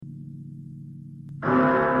It's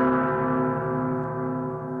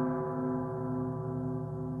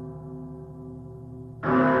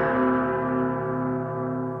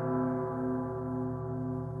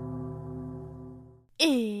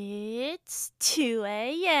 2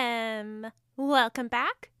 a.m. Welcome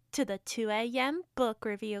back to the 2 a.m. Book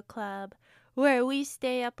Review Club, where we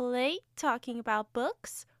stay up late talking about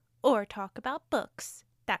books or talk about books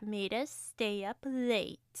that made us stay up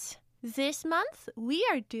late. This month, we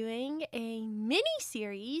are doing a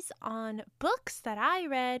mini-series on books that I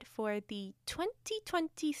read for the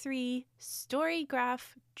 2023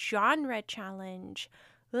 StoryGraph Genre Challenge.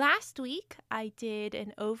 Last week, I did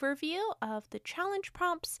an overview of the challenge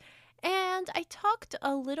prompts, and I talked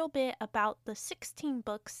a little bit about the 16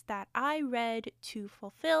 books that I read to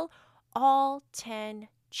fulfill all 10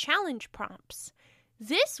 challenge prompts.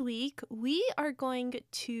 This week, we are going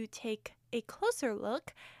to take a closer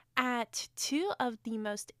look at two of the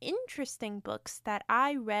most interesting books that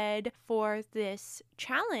I read for this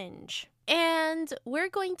challenge. And we're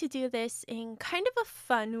going to do this in kind of a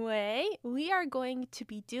fun way. We are going to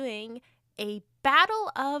be doing a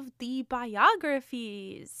battle of the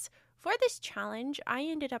biographies. For this challenge, I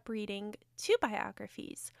ended up reading two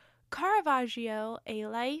biographies. Caravaggio, A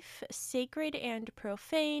Life Sacred and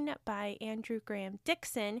Profane by Andrew Graham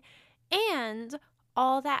Dixon, and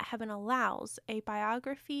All That Heaven Allows, a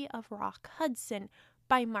biography of Rock Hudson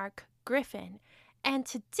by Mark Griffin. And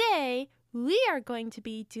today, we are going to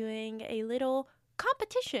be doing a little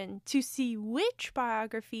competition to see which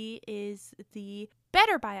biography is the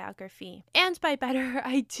better biography. And by better,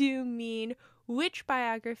 I do mean which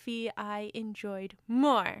biography I enjoyed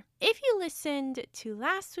more. If you listened to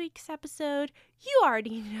last week's episode, you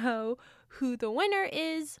already know who the winner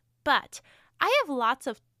is, but I have lots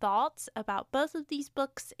of thoughts about both of these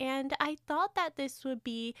books, and I thought that this would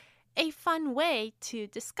be a fun way to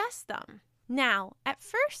discuss them. Now, at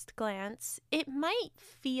first glance, it might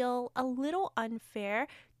feel a little unfair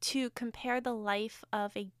to compare the life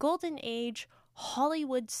of a golden age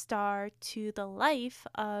Hollywood star to the life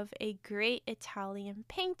of a great Italian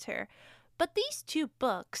painter, but these two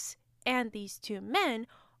books and these two men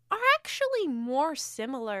are actually more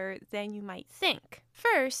similar than you might think.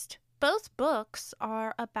 First, both books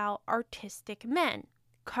are about artistic men.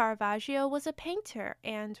 Caravaggio was a painter,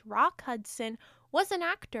 and Rock Hudson was an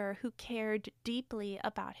actor who cared deeply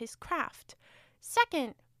about his craft.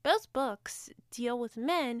 Second, both books deal with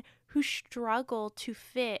men who struggle to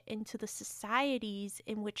fit into the societies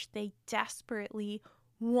in which they desperately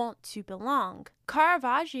want to belong.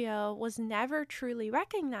 Caravaggio was never truly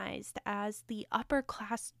recognized as the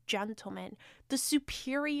upper-class gentleman, the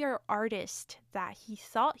superior artist that he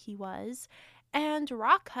thought he was, and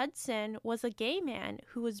Rock Hudson was a gay man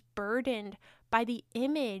who was burdened by the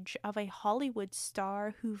image of a Hollywood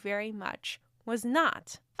star who very much was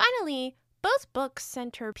not. Finally, both books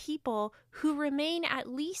center people who remain at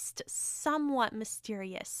least somewhat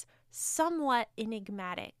mysterious, somewhat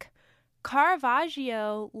enigmatic.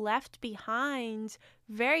 Caravaggio left behind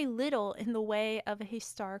very little in the way of a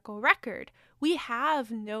historical record. We have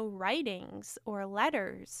no writings or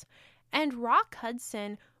letters. And Rock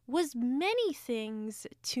Hudson was many things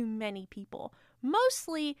to many people,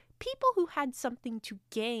 mostly people who had something to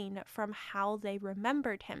gain from how they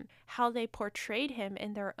remembered him, how they portrayed him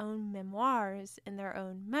in their own memoirs, in their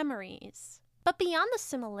own memories. But beyond the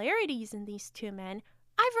similarities in these two men,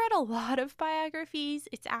 I've read a lot of biographies.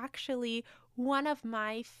 It's actually one of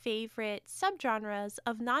my favorite subgenres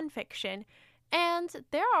of nonfiction, and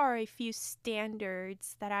there are a few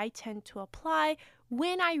standards that I tend to apply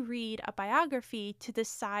when I read a biography to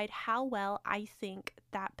decide how well I think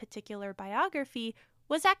that particular biography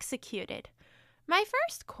was executed. My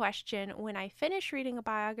first question when I finish reading a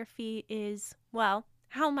biography is, well,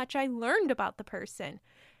 how much I learned about the person.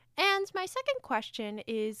 And my second question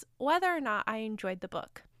is whether or not I enjoyed the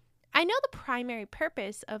book. I know the primary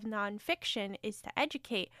purpose of nonfiction is to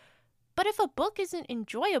educate, but if a book isn't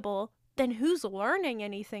enjoyable, then who's learning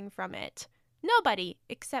anything from it? Nobody,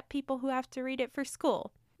 except people who have to read it for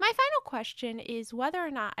school. My final question is whether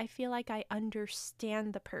or not I feel like I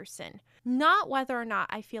understand the person, not whether or not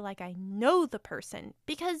I feel like I know the person,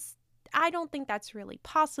 because I don't think that's really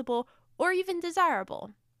possible or even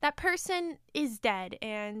desirable. That person is dead,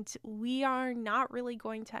 and we are not really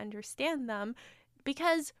going to understand them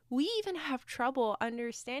because we even have trouble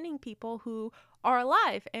understanding people who are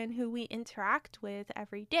alive and who we interact with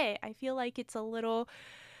every day. I feel like it's a little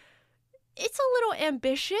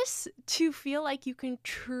ambitious to feel like you can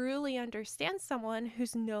truly understand someone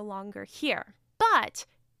who's no longer here. But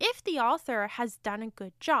if the author has done a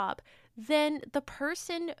good job, then the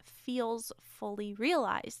person feels fully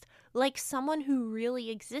realized, like someone who really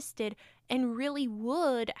existed and really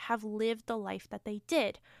would have lived the life that they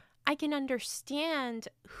did. I can understand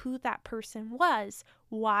who that person was,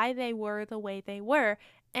 why they were the way they were,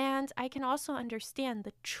 and I can also understand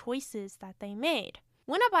the choices that they made.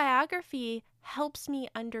 When a biography helps me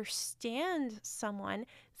understand someone,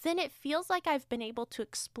 then it feels like I've been able to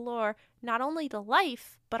explore not only the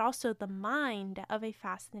life, but also the mind of a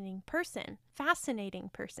fascinating person.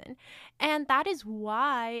 And that is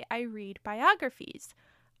why I read biographies.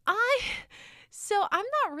 So I'm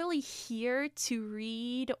not really here to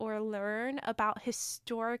read or learn about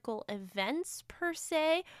historical events per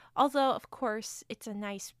se, although of course it's a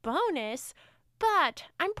nice bonus, but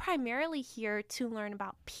I'm primarily here to learn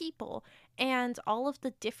about people and all of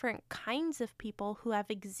the different kinds of people who have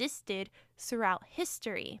existed throughout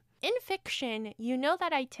history. In fiction, you know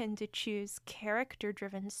that I tend to choose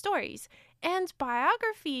character-driven stories, and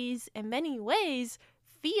biographies, in many ways,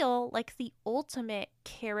 feel like the ultimate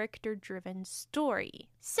character-driven story.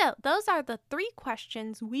 So those are the 3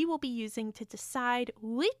 questions we will be using to decide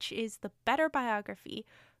which is the better biography: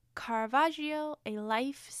 Caravaggio, A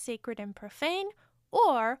Life Sacred and Profane,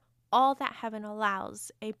 or All That Heaven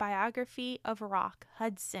Allows, a biography of Rock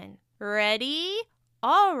Hudson. Ready?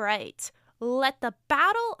 All right, let the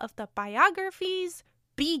battle of the biographies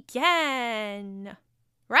begin!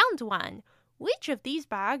 Round 1. Which of these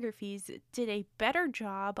biographies did a better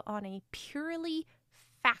job on a purely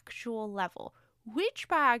factual level? Which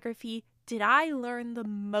biography did I learn the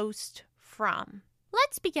most from?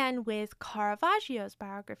 Let's begin with Caravaggio's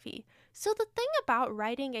biography. So the thing about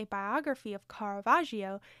writing a biography of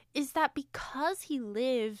Caravaggio is that because he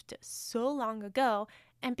lived so long ago,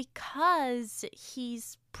 and because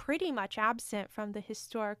he's pretty much absent from the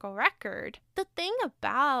historical record, the thing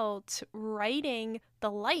about writing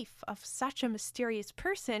the life of such a mysterious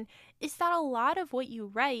person is that a lot of what you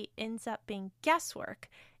write ends up being guesswork.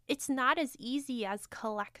 It's not as easy as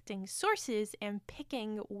collecting sources and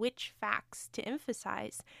picking which facts to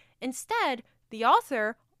emphasize. Instead, the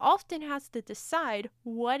author often has to decide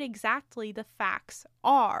what exactly the facts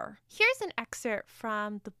are. Here's an excerpt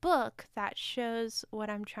from the book that shows what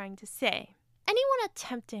I'm trying to say. Anyone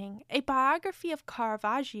attempting a biography of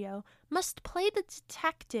Caravaggio must play the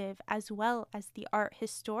detective as well as the art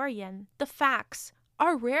historian. The facts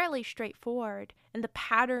are rarely straightforward, and the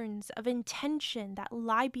patterns of intention that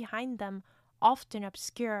lie behind them often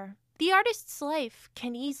obscure. The artist's life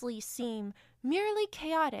can easily seem merely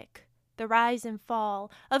chaotic, the rise and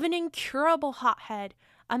fall of an incurable hothead,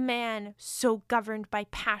 a man so governed by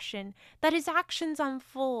passion that his actions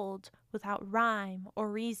unfold without rhyme or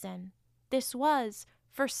reason. This was,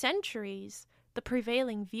 for centuries, the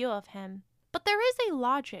prevailing view of him. But there is a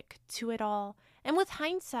logic to it all, and with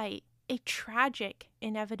hindsight, a tragic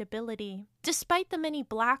inevitability. Despite the many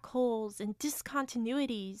black holes and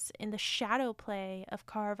discontinuities in the shadow play of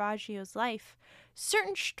Caravaggio's life,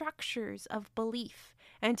 certain structures of belief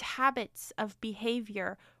and habits of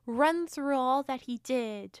behavior run through all that he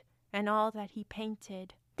did and all that he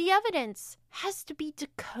painted. The evidence has to be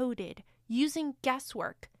decoded using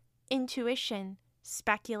guesswork, intuition,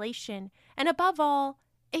 speculation, and above all,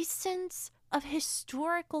 a sense of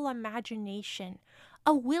historical imagination,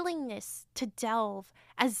 a willingness to delve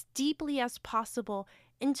as deeply as possible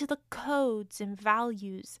into the codes and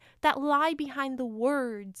values that lie behind the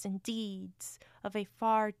words and deeds of a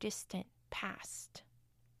far distant past.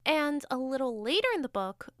 And a little later in the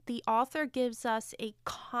book, the author gives us a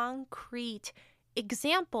concrete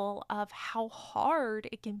example of how hard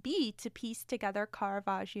it can be to piece together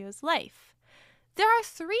Caravaggio's life. There are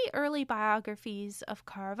 3 early biographies of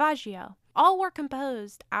Caravaggio. All were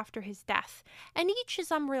composed after his death, and each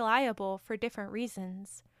is unreliable for different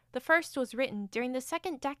reasons. The first was written during the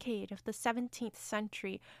 2nd decade of the 17th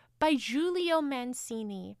century by Giulio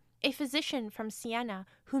Mancini, a physician from Siena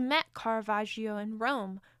who met Caravaggio in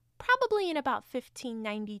Rome, probably in about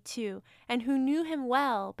 1592, and who knew him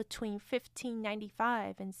well between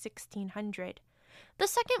 1595 and 1600. The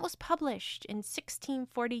second was published in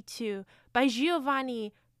 1642 by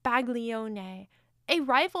Giovanni Baglione, a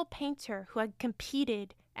rival painter who had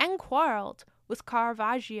competed and quarreled with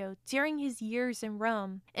Caravaggio during his years in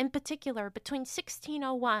Rome, in particular between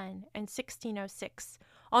 1601 and 1606,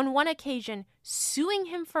 on one occasion suing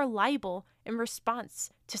him for libel in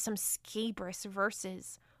response to some scabrous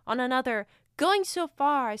verses, on another going so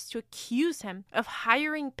far as to accuse him of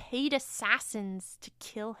hiring paid assassins to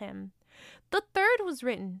kill him. The third was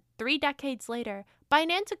written 3 decades later by an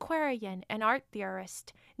antiquarian and art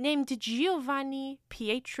theorist named Giovanni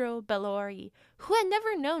Pietro Bellori, who had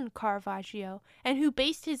never known Caravaggio and who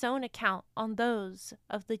based his own account on those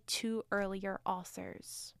of the two earlier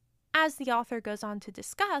authors. As the author goes on to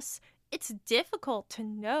discuss, it's difficult to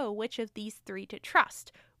know which of these three to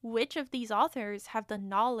trust, which of these authors have the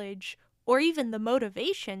knowledge or even the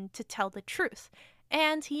motivation to tell the truth,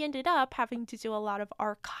 and he ended up having to do a lot of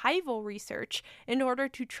archival research in order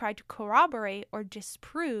to try to corroborate or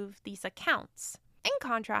disprove these accounts. In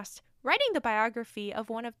contrast, writing the biography of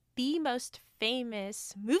one of the most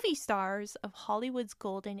famous movie stars of Hollywood's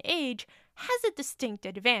golden age has a distinct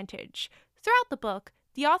advantage. Throughout the book,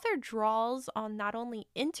 the author draws on not only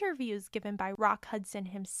interviews given by Rock Hudson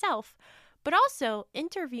himself, but also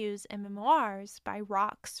interviews and memoirs by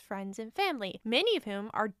Rock's friends and family, many of whom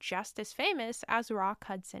are just as famous as Rock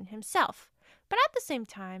Hudson himself. But at the same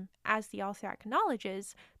time, as the author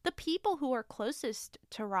acknowledges, the people who are closest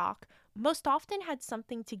to Rock most often had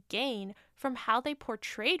something to gain from how they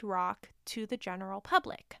portrayed Rock to the general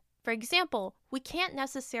public. For example, we can't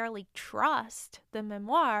necessarily trust the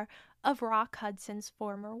memoir of Rock Hudson's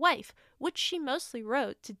former wife, which she mostly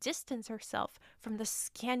wrote to distance herself from the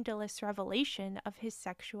scandalous revelation of his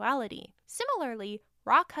sexuality. Similarly,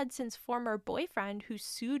 Rock Hudson's former boyfriend, who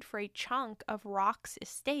sued for a chunk of Rock's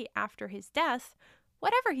estate after his death,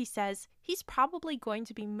 whatever he says, he's probably going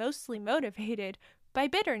to be mostly motivated by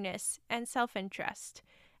bitterness and self-interest.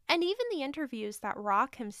 And even the interviews that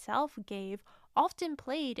Rock himself gave often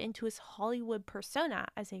played into his Hollywood persona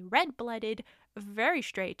as a red-blooded, very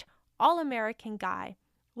straight, all-American guy,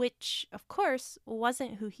 which, of course,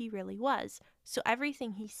 wasn't who he really was. So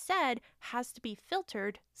everything he said has to be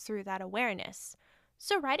filtered through that awareness.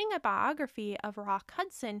 So writing a biography of Rock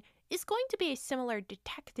Hudson is going to be a similar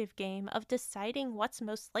detective game of deciding what's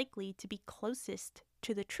most likely to be closest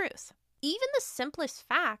to the truth. Even the simplest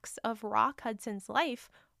facts of Rock Hudson's life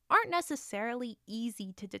aren't necessarily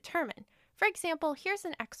easy to determine. For example, here's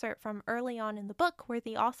an excerpt from early on in the book where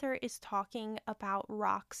the author is talking about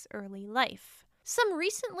Rock's early life. Some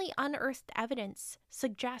recently unearthed evidence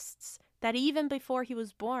suggests that even before he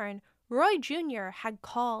was born, Roy Jr. had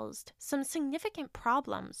caused some significant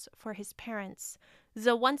problems for his parents,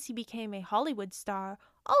 though once he became a Hollywood star,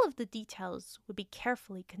 all of the details would be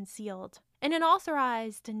carefully concealed. In an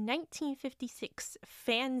authorized 1956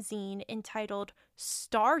 fanzine entitled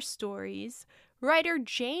Star Stories, writer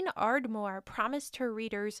Jane Ardmore promised her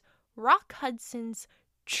readers Rock Hudson's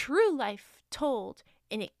true life told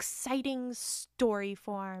in exciting story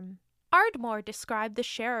form. Ardmore described the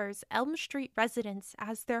Scherers' Elm Street residence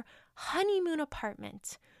as their honeymoon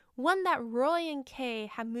apartment, one that Roy and Kay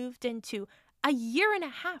had moved into a year and a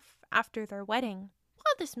half after their wedding.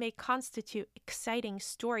 While this may constitute exciting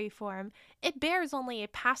story form, it bears only a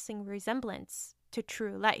passing resemblance to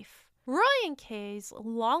true life. Roy and Kay's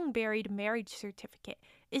long-buried marriage certificate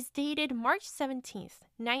is dated March 17th,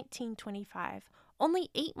 1925, only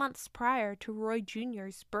 8 months prior to Roy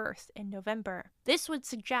Jr.'s birth in November. This would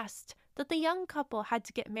suggest that the young couple had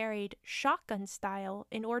to get married shotgun style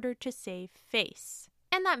in order to save face.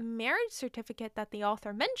 And that marriage certificate that the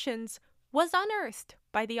author mentions was unearthed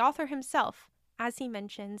by the author himself, as he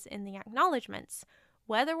mentions in the acknowledgments.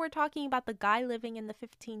 Whether we're talking about the guy living in the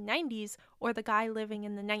 1590s or the guy living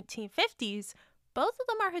in the 1950s, both of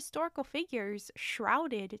them are historical figures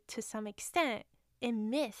shrouded to some extent in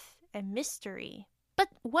myth and mystery. But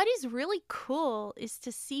what is really cool is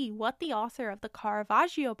to see what the author of the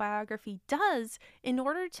Caravaggio biography does in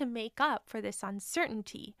order to make up for this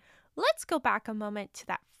uncertainty. Let's go back a moment to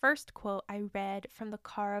that first quote I read from the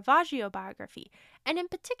Caravaggio biography, and in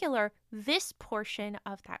particular, this portion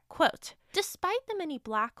of that quote. Despite the many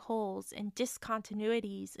black holes and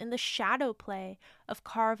discontinuities in the shadow play of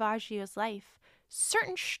Caravaggio's life,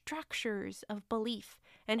 certain structures of belief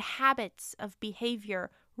and habits of behavior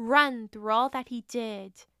run through all that he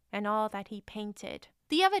did and all that he painted.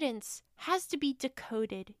 The evidence has to be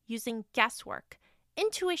decoded using guesswork,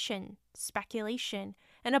 intuition, speculation,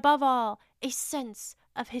 and above all, a sense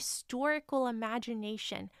of historical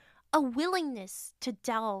imagination, a willingness to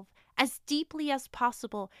delve as deeply as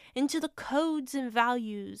possible into the codes and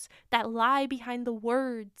values that lie behind the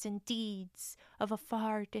words and deeds of a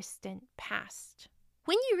far distant past.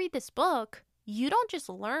 When you read this book, you don't just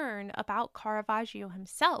learn about Caravaggio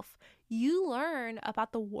himself, you learn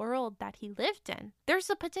about the world that he lived in. There's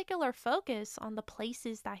a particular focus on the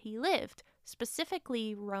places that he lived,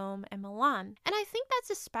 specifically Rome and Milan. And I think that's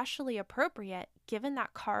especially appropriate given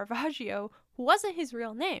that Caravaggio wasn't his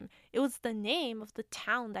real name. It was the name of the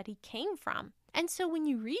town that he came from. And so when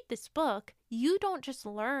you read this book, you don't just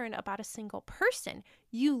learn about a single person.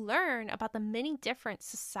 You learn about the many different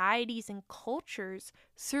societies and cultures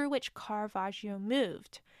through which Caravaggio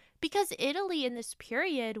moved. Because Italy in this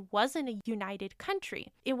period wasn't a united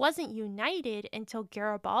country. It wasn't united until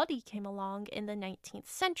Garibaldi came along in the 19th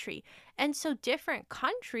century. And so different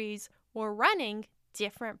countries were running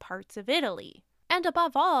different parts of Italy. And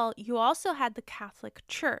above all, you also had the Catholic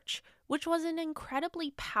Church, which was an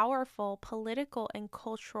incredibly powerful political and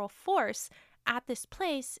cultural force at this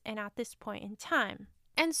place and at this point in time.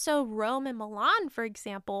 And so Rome and Milan, for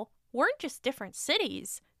example, weren't just different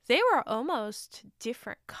cities. They were almost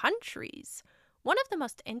different countries. One of the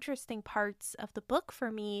most interesting parts of the book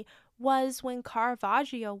for me was when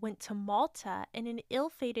Caravaggio went to Malta in an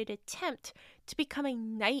ill-fated attempt to become a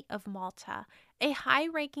Knight of Malta, a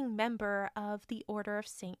high-ranking member of the Order of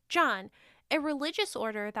St. John, a religious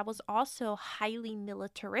order that was also highly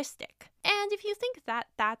militaristic. And if you think that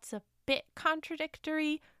that's a bit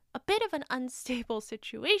contradictory, a bit of an unstable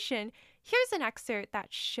situation, here's an excerpt that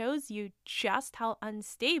shows you just how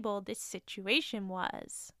unstable this situation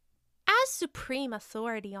was. As supreme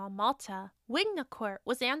authority on Malta, Wignacourt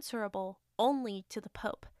was answerable only to the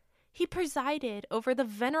Pope. He presided over the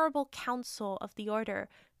venerable council of the order,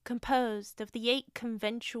 composed of the 8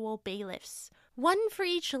 conventual bailiffs, one for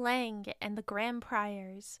each lang and the grand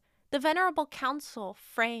priors. The venerable council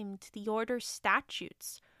framed the order's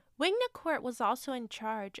statutes. Wignacourt was also in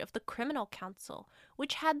charge of the criminal council,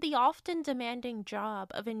 which had the often demanding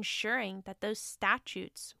job of ensuring that those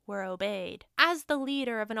statutes were obeyed. As the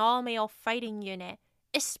leader of an all-male fighting unit,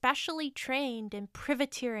 especially trained in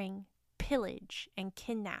privateering, pillage, and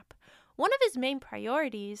kidnap, one of his main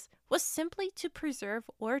priorities was simply to preserve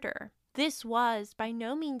order. This was by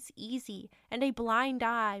no means easy, and a blind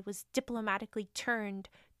eye was diplomatically turned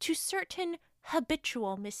to certain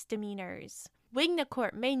habitual misdemeanors.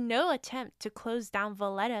 Wignacourt made no attempt to close down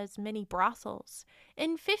Valletta's many brothels.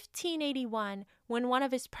 In 1581, when one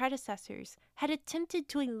of his predecessors had attempted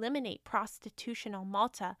to eliminate prostitution on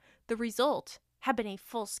Malta, the result had been a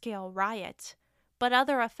full-scale riot. But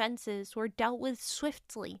other offenses were dealt with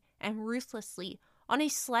swiftly and ruthlessly on a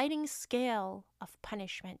sliding scale of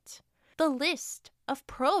punishment. The list of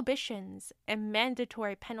prohibitions and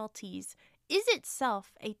mandatory penalties is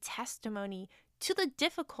itself a testimony to the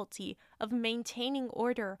difficulty of maintaining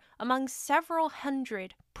order among several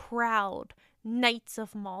hundred proud Knights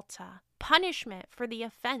of Malta. Punishment for the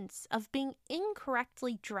offense of being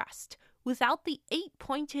incorrectly dressed without the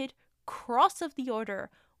 8-pointed cross of the order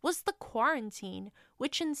was the quarantine,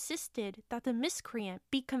 which insisted that the miscreant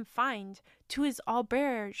be confined to his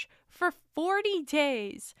auberge for 40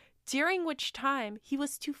 days, during which time he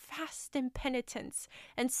was to fast in penitence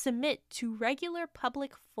and submit to regular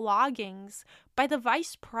public floggings by the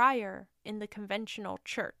vice prior in the conventional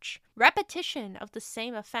church. Repetition of the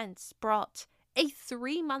same offense brought a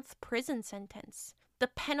 3-month prison sentence. The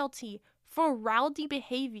penalty for rowdy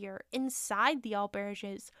behavior inside the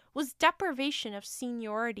alberges was deprivation of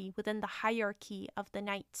seniority within the hierarchy of the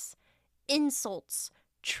knights. Insults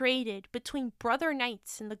traded between brother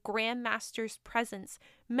knights in the Grand Master's presence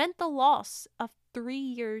meant the loss of 3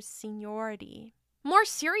 years' seniority. More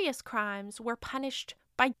serious crimes were punished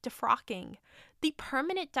by defrocking, the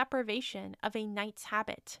permanent deprivation of a knight's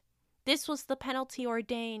habit. This was the penalty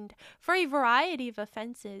ordained for a variety of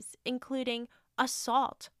offenses, including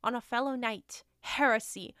assault on a fellow knight,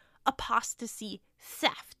 heresy, apostasy,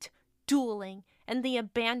 theft, dueling, and the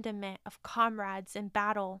abandonment of comrades in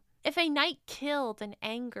battle. If a knight killed in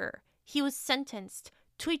anger, he was sentenced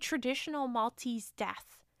to a traditional Maltese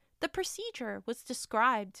death. The procedure was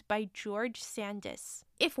described by George Sandys.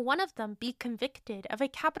 If one of them be convicted of a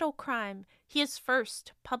capital crime, he is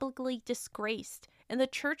first publicly disgraced in the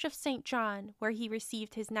Church of St. John, where he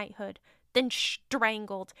received his knighthood, then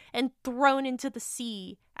strangled and thrown into the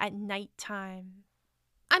sea at night time.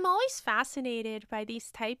 I'm always fascinated by these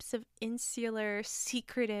types of insular,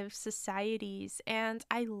 secretive societies, and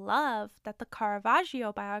I love that the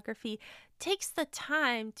Caravaggio biography takes the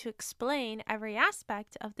time to explain every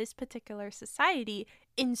aspect of this particular society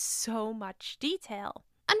in so much detail.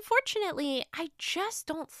 Unfortunately, I just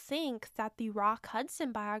don't think that the Rock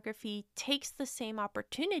Hudson biography takes the same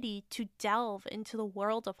opportunity to delve into the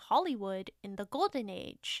world of Hollywood in the Golden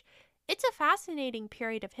Age. It's a fascinating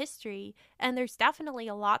period of history, and there's definitely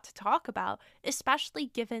a lot to talk about, especially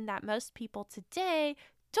given that most people today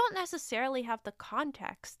don't necessarily have the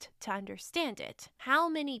context to understand it. How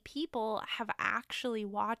many people have actually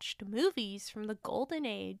watched movies from the Golden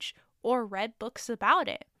Age or read books about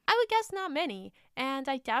it? I would guess not many, and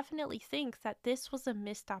I definitely think that this was a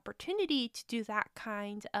missed opportunity to do that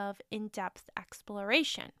kind of in-depth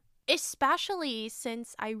exploration. Especially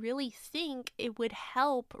since I really think it would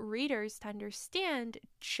help readers to understand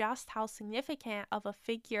just how significant of a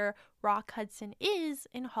figure Rock Hudson is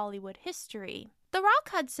in Hollywood history. The Rock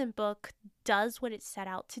Hudson book does what it set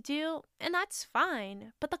out to do, and that's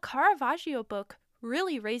fine, but the Caravaggio book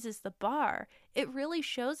really raises the bar. It really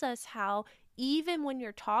shows us how even when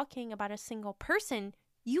you're talking about a single person,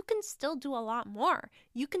 you can still do a lot more.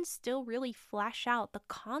 You can still really flesh out the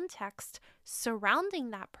context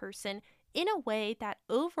surrounding that person in a way that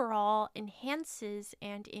overall enhances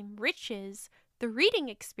and enriches the reading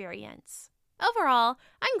experience. Overall,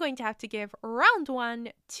 I'm going to have to give round 1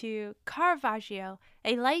 to Caravaggio,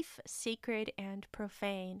 A Life Sacred and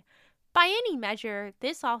Profane. By any measure,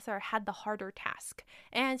 this author had the harder task,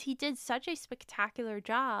 and he did such a spectacular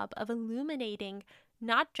job of illuminating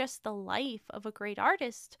not just the life of a great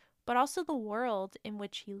artist, but also the world in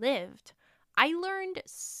which he lived. I learned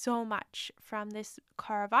so much from this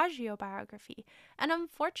Caravaggio biography, and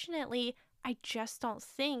unfortunately, I just don't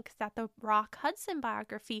think that the Rock Hudson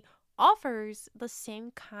biography offers the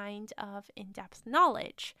same kind of in-depth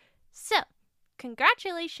knowledge. So,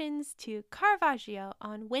 congratulations to Caravaggio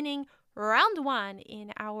on winning round 1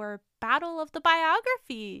 in our Battle of the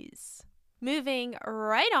Biographies. Moving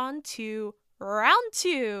right on to round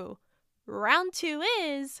 2. Round 2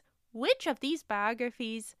 is, which of these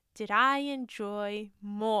biographies did I enjoy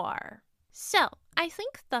more? So, I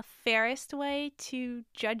think the fairest way to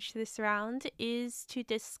judge this round is to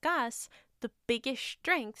discuss the biggest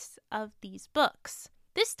strengths of these books.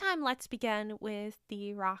 This time, let's begin with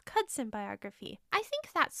the Rock Hudson biography. I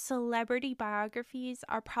think that celebrity biographies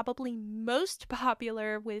are probably most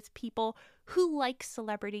popular with people who like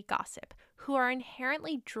celebrity gossip, who are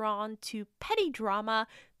inherently drawn to petty drama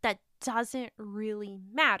that doesn't really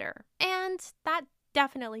matter. And that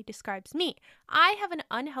definitely describes me. I have an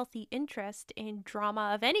unhealthy interest in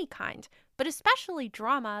drama of any kind, but especially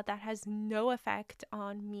drama that has no effect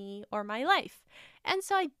on me or my life. And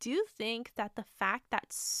so I do think that the fact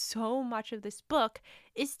that so much of this book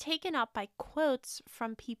is taken up by quotes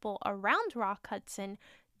from people around Rock Hudson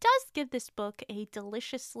does give this book a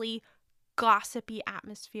deliciously gossipy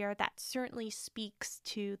atmosphere that certainly speaks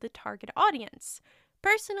to the target audience.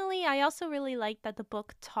 Personally, I also really liked that the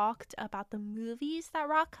book talked about the movies that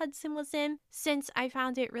Rock Hudson was in, since I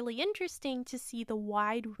found it really interesting to see the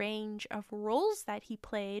wide range of roles that he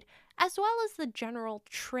played, as well as the general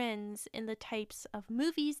trends in the types of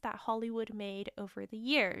movies that Hollywood made over the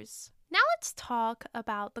years. Now let's talk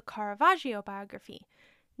about the Caravaggio biography.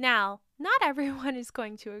 Now, not everyone is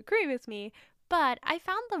going to agree with me, but I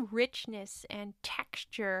found the richness and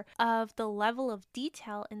texture of the level of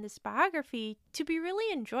detail in this biography to be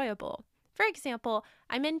really enjoyable. For example,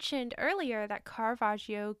 I mentioned earlier that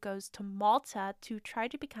Caravaggio goes to Malta to try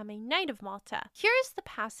to become a Knight of Malta. Here is the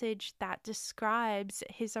passage that describes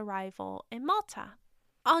his arrival in Malta.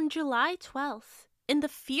 On July 12th, in the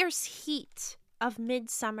fierce heat of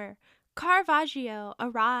midsummer, Caravaggio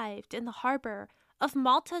arrived in the harbor of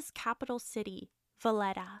Malta's capital city,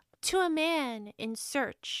 Valletta. To a man in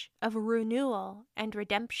search of renewal and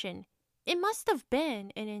redemption, it must have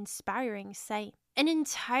been an inspiring sight. An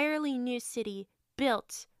entirely new city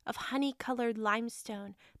built of honey-colored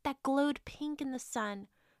limestone that glowed pink in the sun.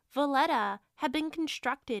 Valletta had been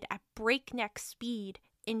constructed at breakneck speed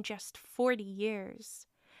in just 40 years.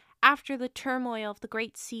 After the turmoil of the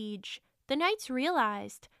Great Siege, the knights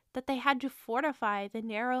realized that they had to fortify the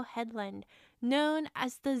narrow headland known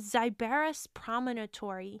as the Zyberus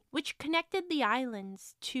Promontory, which connected the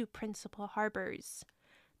island's two principal harbors.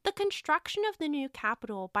 The construction of the new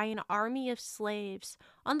capital by an army of slaves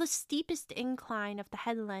on the steepest incline of the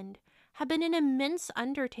headland had been an immense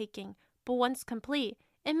undertaking, but once complete,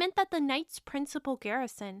 it meant that the knight's principal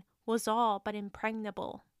garrison was all but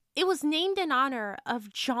impregnable. It was named in honor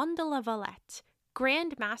of John de la Valette,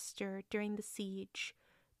 Grand Master during the siege.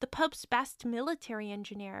 The Pope's best military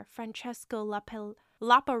engineer, Francesco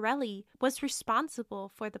Laparelli, was responsible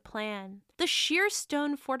for the plan. The sheer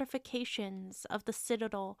stone fortifications of the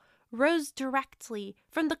citadel rose directly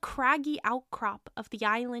from the craggy outcrop of the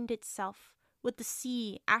island itself, with the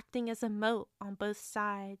sea acting as a moat on both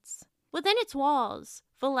sides. Within its walls,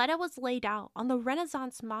 Valletta was laid out on the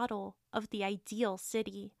Renaissance model of the ideal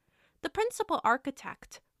city. The principal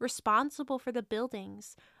architect, responsible for the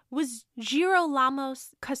buildings, was Girolamo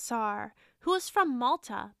Casar, who was from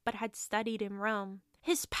Malta but had studied in Rome.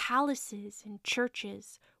 His palaces and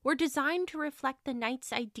churches were designed to reflect the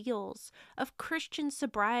knight's ideals of Christian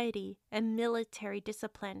sobriety and military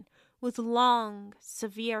discipline, with long,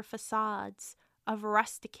 severe facades of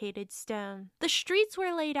rusticated stone. The streets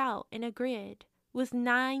were laid out in a grid, with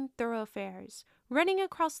 9 thoroughfares running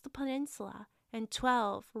across the peninsula and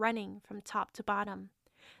 12 running from top to bottom.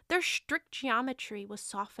 Their strict geometry was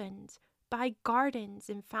softened by gardens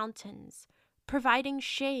and fountains, providing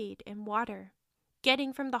shade and water.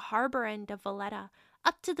 Getting from the harbor end of Valletta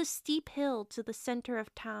up to the steep hill to the center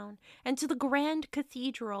of town and to the grand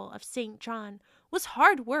cathedral of St. John was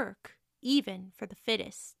hard work, even for the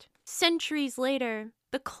fittest. Centuries later,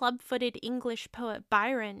 the club-footed English poet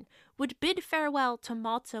Byron would bid farewell to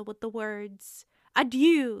Malta with the words,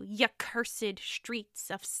 "Adieu, ye cursed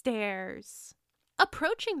streets of stairs."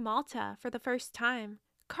 Approaching Malta for the first time,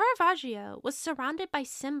 Caravaggio was surrounded by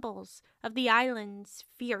symbols of the island's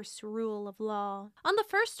fierce rule of law. On the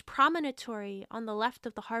first promontory on the left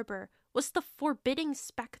of the harbor was the forbidding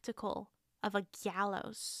spectacle of a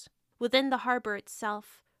gallows. Within the harbor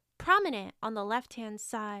itself, prominent on the left-hand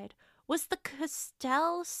side, was the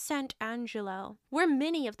Castel Sant'Angelo, where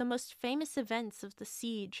many of the most famous events of the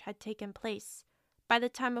siege had taken place. By the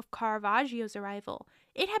time of Caravaggio's arrival,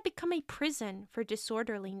 it had become a prison for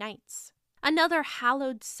disorderly knights. Another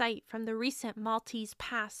hallowed site from the recent Maltese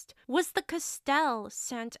past was the Castel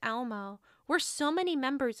Sant'Elmo, where so many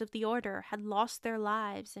members of the order had lost their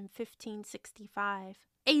lives in 1565.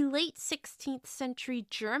 A late 16th century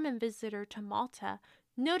German visitor to Malta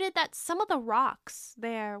noted that some of the rocks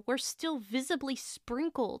there were still visibly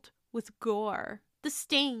sprinkled with gore. The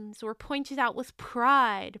stains were pointed out with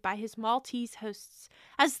pride by his Maltese hosts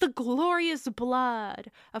as the glorious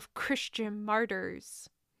blood of Christian martyrs.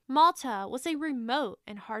 Malta was a remote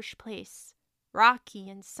and harsh place, rocky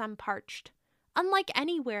and sun-parched, unlike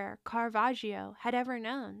anywhere Caravaggio had ever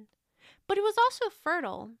known. But it was also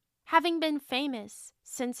fertile, having been famous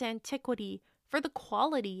since antiquity for the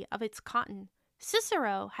quality of its cotton.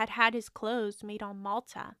 Cicero had had his clothes made on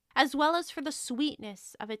Malta, as well as for the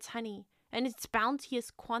sweetness of its honey and its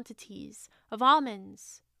bounteous quantities of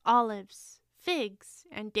almonds, olives, figs,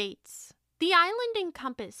 and dates. The island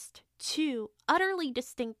encompassed 2 utterly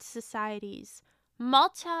distinct societies,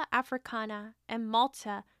 Malta Africana and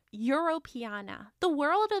Malta Europeana. The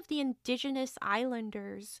world of the indigenous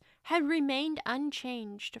islanders had remained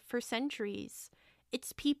unchanged for centuries.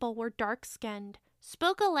 Its people were dark-skinned,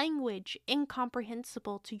 spoke a language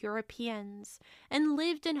incomprehensible to Europeans, and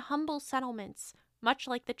lived in humble settlements, much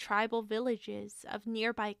like the tribal villages of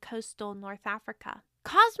nearby coastal North Africa.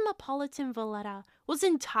 Cosmopolitan Valletta was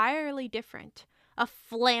entirely different, a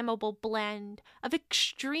flammable blend of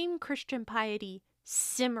extreme Christian piety,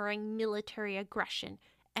 simmering military aggression,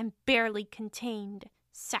 and barely contained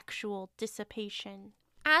sexual dissipation.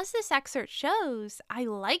 As this excerpt shows, I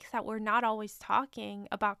like that we're not always talking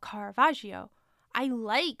about Caravaggio. I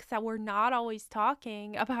like that we're not always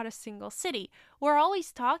talking about a single city. We're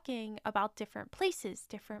always talking about different places,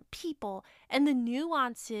 different people, and the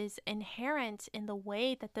nuances inherent in the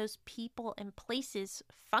way that those people and places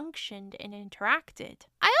functioned and interacted.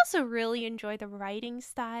 I also really enjoy the writing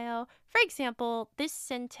style. For example, this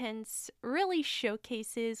sentence really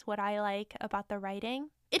showcases what I like about the writing.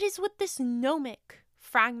 It is with this gnomic,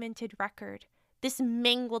 fragmented record, this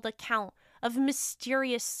mangled account of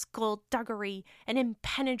mysterious skullduggery and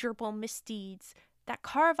impenetrable misdeeds, that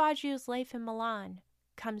Caravaggio's life in Milan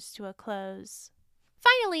comes to a close.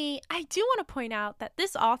 Finally, I do want to point out that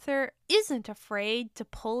this author isn't afraid to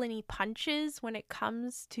pull any punches when it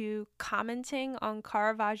comes to commenting on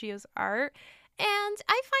Caravaggio's art, and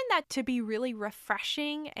I find that to be really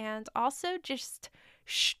refreshing and also just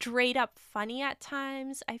straight up funny at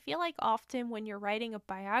times. I feel like often when you're writing a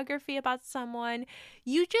biography about someone,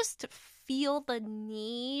 you just feel the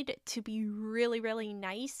need to be really, really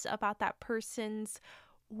nice about that person's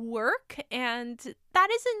work, and that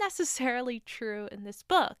isn't necessarily true in this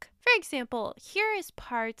book. For example, here is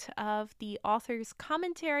part of the author's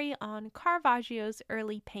commentary on Caravaggio's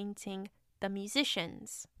early painting, The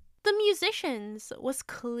Musicians. The Musicians was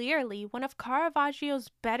clearly one of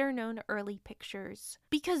Caravaggio's better-known early pictures,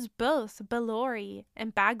 because both Bellori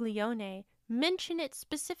and Baglione mention it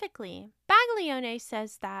specifically. Baglione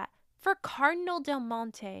says that for Cardinal del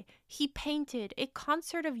Monte, he painted a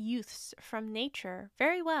concert of youths from nature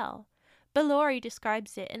very well. Bellori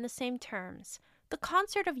describes it in the same terms, the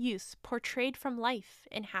concert of youths portrayed from life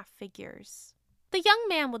in half figures. The young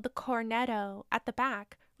man with the cornetto at the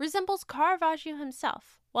back resembles Caravaggio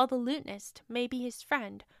himself, while the lutenist may be his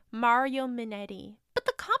friend, Mario Minetti. But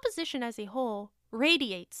the composition as a whole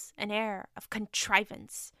radiates an air of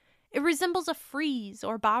contrivance. It resembles a frieze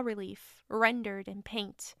or bas-relief rendered in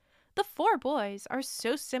paint. The four boys are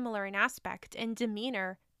so similar in aspect and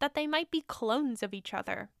demeanor that they might be clones of each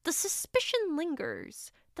other. The suspicion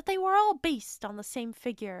lingers that they were all based on the same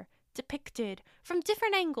figure, depicted from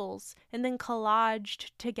different angles and then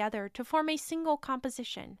collaged together to form a single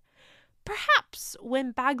composition. Perhaps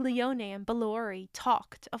when Baglione and Bellori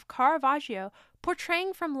talked of Caravaggio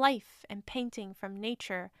portraying from life and painting from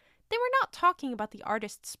nature, they were not talking about the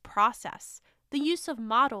artist's process, the use of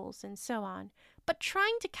models and so on, but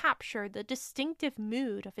trying to capture the distinctive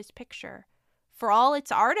mood of his picture. For all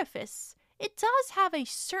its artifice, it does have a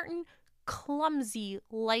certain clumsy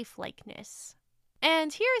lifelikeness.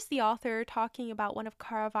 And here is the author talking about one of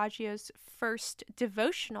Caravaggio's first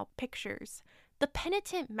devotional pictures, the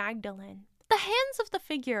Penitent Magdalene. The hands of the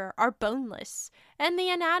figure are boneless, and the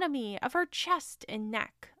anatomy of her chest and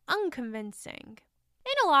neck unconvincing.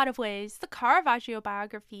 In a lot of ways, the Caravaggio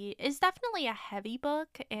biography is definitely a heavy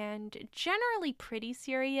book and generally pretty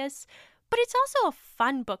serious, but it's also a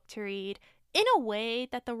fun book to read in a way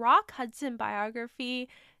that the Rock Hudson biography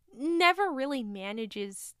never really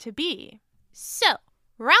manages to be. So,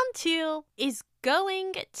 round 2 is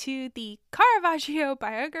going to the Caravaggio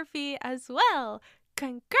biography as well.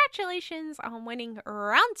 Congratulations on winning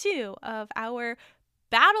round 2 of our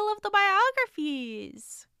Battle of the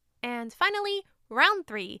Biographies. And finally, round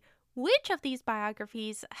 3. Which of these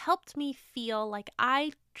biographies helped me feel like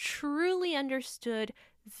I truly understood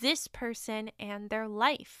this person and their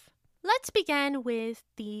life? Let's begin with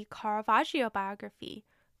the Caravaggio biography.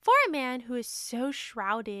 For a man who is so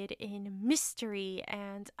shrouded in mystery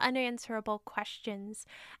and unanswerable questions,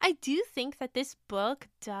 I do think that this book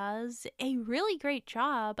does a really great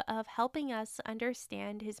job of helping us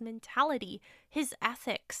understand his mentality, his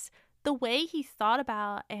ethics, the way he thought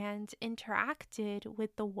about and interacted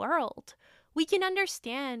with the world. We can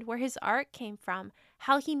understand where his art came from,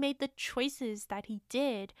 how he made the choices that he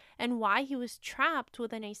did, and why he was trapped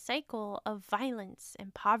within a cycle of violence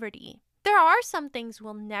and poverty. There are some things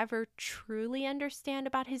we'll never truly understand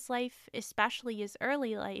about his life, especially his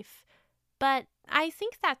early life, but I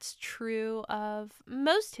think that's true of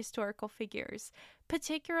most historical figures,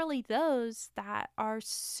 particularly those that are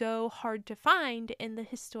so hard to find in the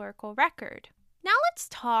historical record. Now let's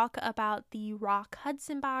talk about the Rock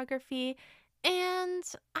Hudson biography, and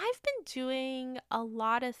I've been doing a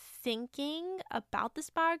lot of thinking about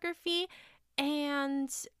this biography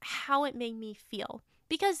and how it made me feel.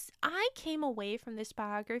 Because I came away from this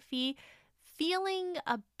biography feeling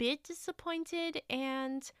a bit disappointed,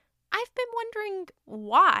 and I've been wondering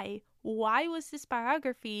why. Why was this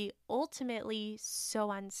biography ultimately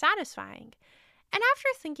so unsatisfying? And after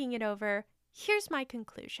thinking it over, here's my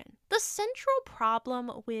conclusion. The central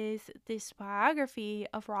problem with this biography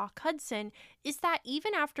of Rock Hudson is that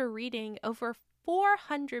even after reading over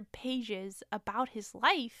 400 pages about his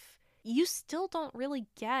life, you still don't really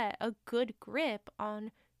get a good grip on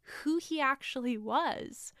who he actually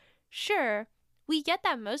was. Sure, we get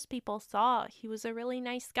that most people thought he was a really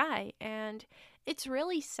nice guy, and it's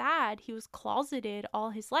really sad he was closeted all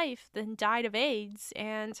his life, then died of AIDS,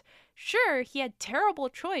 and sure, he had terrible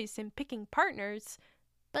choice in picking partners,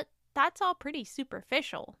 but that's all pretty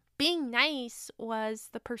superficial. Being nice was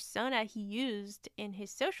the persona he used in his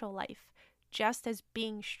social life, just as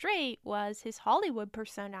being straight was his Hollywood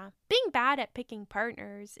persona. Being bad at picking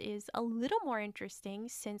partners is a little more interesting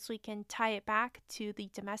since we can tie it back to the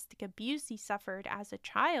domestic abuse he suffered as a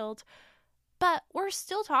child, but we're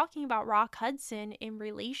still talking about Rock Hudson in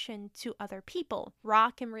relation to other people.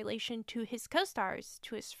 Rock in relation to his co-stars,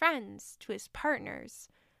 to his friends, to his partners.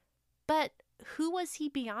 But who was he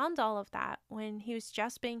beyond all of that when he was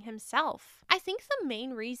just being himself? I think the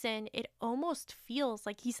main reason it almost feels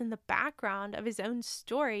like he's in the background of his own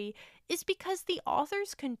story is because the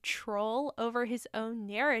author's control over his own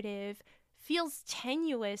narrative feels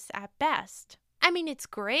tenuous at best. I mean, it's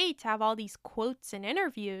great to have all these quotes and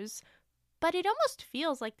interviews, but it almost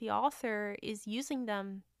feels like the author is using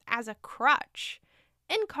them as a crutch.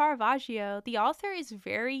 In Caravaggio, the author is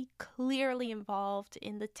very clearly involved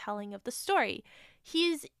in the telling of the story.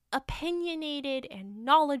 He is opinionated and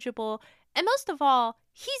knowledgeable, and most of all,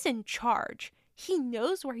 he's in charge. He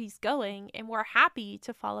knows where he's going, and we're happy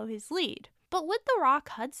to follow his lead. But with the Rock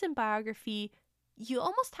Hudson biography, you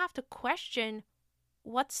almost have to question,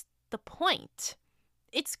 what's the point?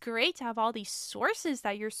 It's great to have all these sources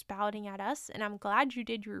that you're spouting at us, and I'm glad you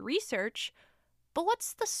did your research, but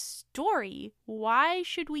what's the story? Why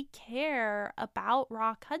should we care about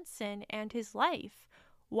Rock Hudson and his life?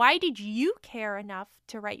 Why did you care enough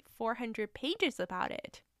to write 400 pages about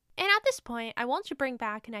it? And at this point, I want to bring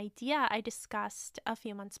back an idea I discussed a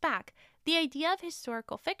few months back, the idea of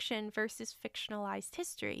historical fiction versus fictionalized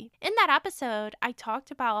history. In that episode, I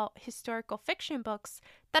talked about historical fiction books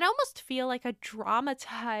that almost feel like a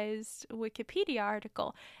dramatized Wikipedia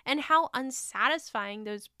article, and how unsatisfying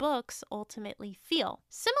those books ultimately feel.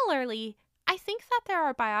 Similarly, I think that there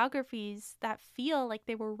are biographies that feel like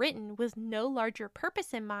they were written with no larger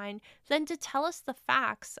purpose in mind than to tell us the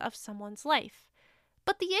facts of someone's life.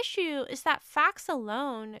 But the issue is that facts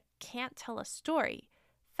alone can't tell a story.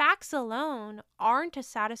 Facts alone aren't a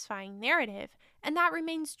satisfying narrative, and that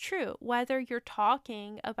remains true whether you're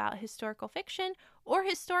talking about historical fiction or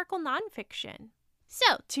historical nonfiction.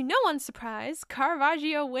 So, to no one's surprise,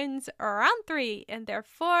 Caravaggio wins round 3 and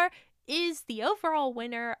therefore is the overall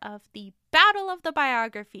winner of the Battle of the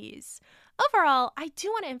Biographies. Overall, I do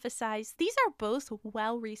want to emphasize these are both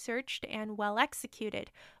well researched and well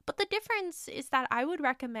executed, but the difference is that I would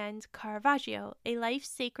recommend Caravaggio, A Life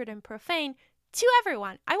Sacred and Profane, to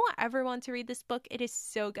everyone. I want everyone to read this book. It is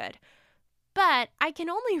so good. But I can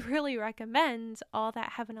only really recommend All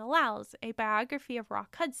That Heaven Allows, a biography of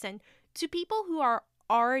Rock Hudson, to people who are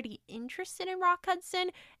already interested in Rock Hudson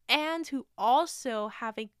and who also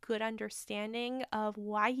have a good understanding of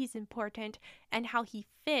why he's important and how he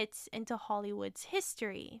fits into Hollywood's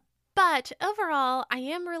history. But overall, I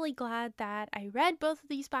am really glad that I read both of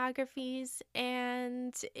these biographies,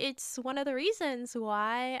 and it's one of the reasons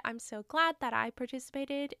why I'm so glad that I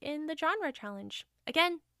participated in the genre challenge.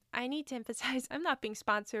 Again, I need to emphasize I'm not being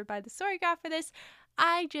sponsored by the StoryGraph for this.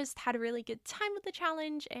 I just had a really good time with the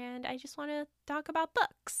challenge, and I just want to talk about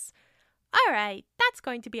books. Alright, that's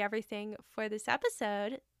going to be everything for this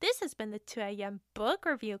episode. This has been the 2am Book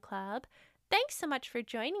Review Club. Thanks so much for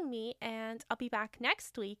joining me, and I'll be back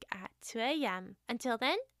next week at 2am. Until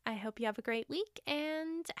then, I hope you have a great week,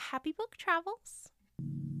 and happy book travels!